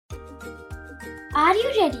Are you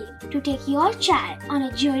ready to take your child on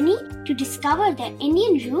a journey to discover their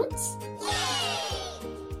Indian roots?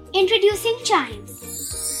 Introducing Chimes,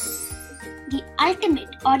 the ultimate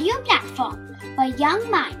audio platform for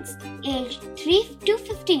young minds aged 3 to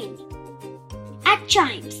 15. At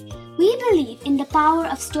Chimes, we believe in the power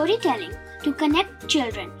of storytelling to connect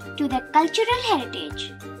children to their cultural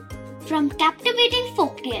heritage. From captivating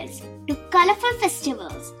folktales to colorful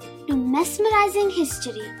festivals to mesmerizing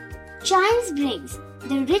history, Chimes brings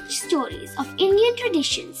the rich stories of Indian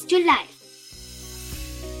traditions to life.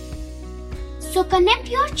 So connect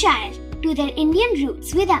your child to their Indian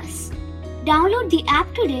roots with us. Download the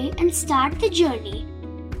app today and start the journey.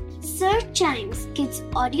 Search Chimes Kids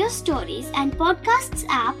Audio Stories and Podcasts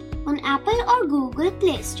app on Apple or Google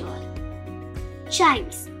Play Store.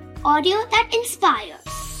 Chimes, audio that inspires.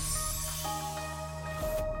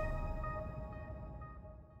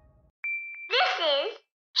 This is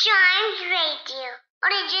Chimes Radio,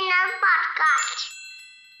 original podcast.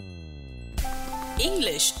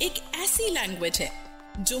 English एक ऐसी language है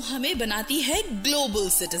जो हमें बनाती है global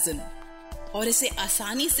citizen और इसे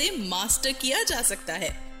आसानी से मास्टर किया जा सकता है।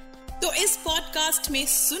 तो इस पॉडकास्ट में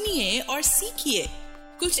सुनिए और सीखिए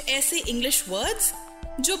कुछ ऐसे इंग्लिश वर्ड्स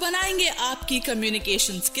जो बनाएंगे आपकी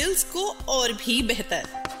कम्युनिकेशन स्किल्स को और भी बेहतर।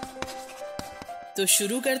 तो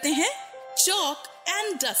शुरू करते हैं चॉक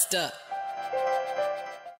एंड डस्टर।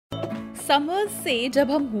 समर्स से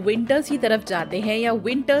जब हम विंटर्स की तरफ जाते हैं या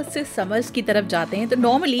विंटर्स से समर्स की तरफ जाते हैं तो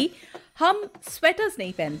नॉर्मली हम स्वेटर्स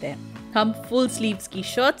नहीं पहनते हैं, हम फुल स्लीव्स की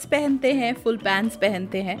शर्ट्स पहनते हैं, फुल पैंट्स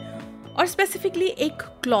पहनते हैं और स्पेसिफिकली एक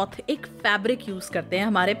क्लॉथ, एक फैब्रिक यूज करते हैं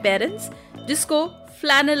हमारे पेरेंट्स जिसको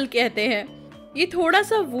फ्लैनल कहते हैं। ये थोड़ा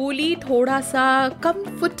सा वूली, थोड़ा सा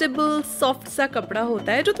कंफर्टेबल, सॉफ्ट सा कपड़ा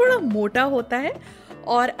होता है जो थोड़ा मोटा होता है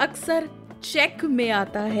और अक्सर चेक में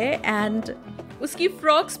आता है एंड उसकी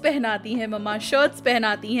फ्रॉक्स पहनाती हैं मम्मा, शर्ट्स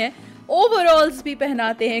पहनाती हैं, ओवरऑल्स भी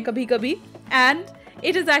पहनाते हैं कभी कभी and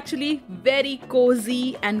it is actually very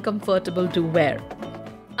cosy and comfortable to wear.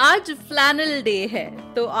 आज फ्लैनल डे है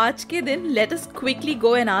तो आज के दिन let us quickly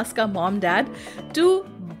go and ask our mom dad to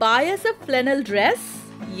buy us a flannel dress,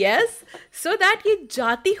 yes, so that ये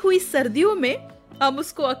जाती हुई सर्दियों में हम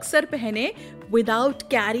उसको अक्सर पहने without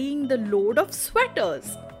carrying the load of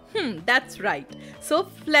sweaters. That's right. So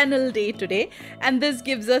flannel day today and this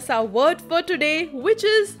gives us our word for today which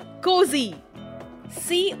is cozy.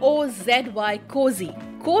 C-O-Z-Y, cozy.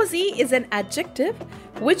 Cozy is an adjective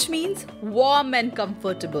which means warm and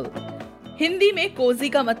comfortable. Hindi में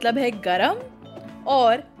cozy का मतलब है गरम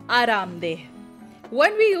और आरामदेह.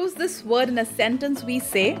 When we use this word in a sentence we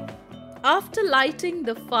say, after lighting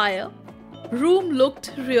the fire, room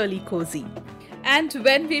looked really cozy. And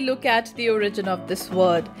when we look at the origin of this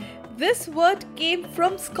word came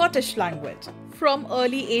from Scottish language from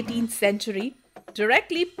early 18th century,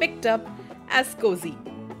 directly picked up as cozy.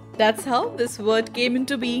 That's how this word came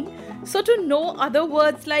into being. So to know other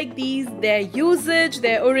words like these, their usage,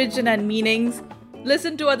 their origin and meanings,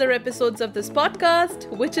 listen to other episodes of this podcast,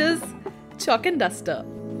 which is Chalk and Duster.